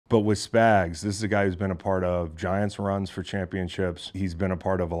But with Spags, this is a guy who's been a part of Giants runs for championships. He's been a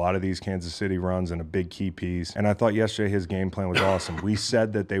part of a lot of these Kansas City runs and a big key piece. And I thought yesterday his game plan was awesome. We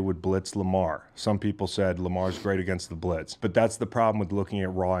said that they would blitz Lamar. Some people said Lamar's great against the blitz. But that's the problem with looking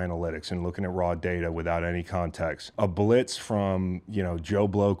at raw analytics and looking at raw data without any context. A blitz from, Joe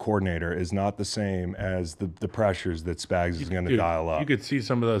Blow coordinator is not the same as the pressures that Spags is going to dial up. You could see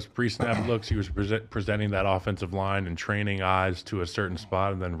some of those pre-snap looks. He was presenting that offensive line and training eyes to a certain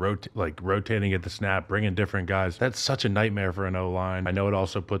spot and then rotating at the snap, bringing different guys. That's such a nightmare for an O-line. I know it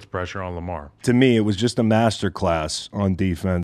also puts pressure on Lamar. To me, it was just a masterclass on defense.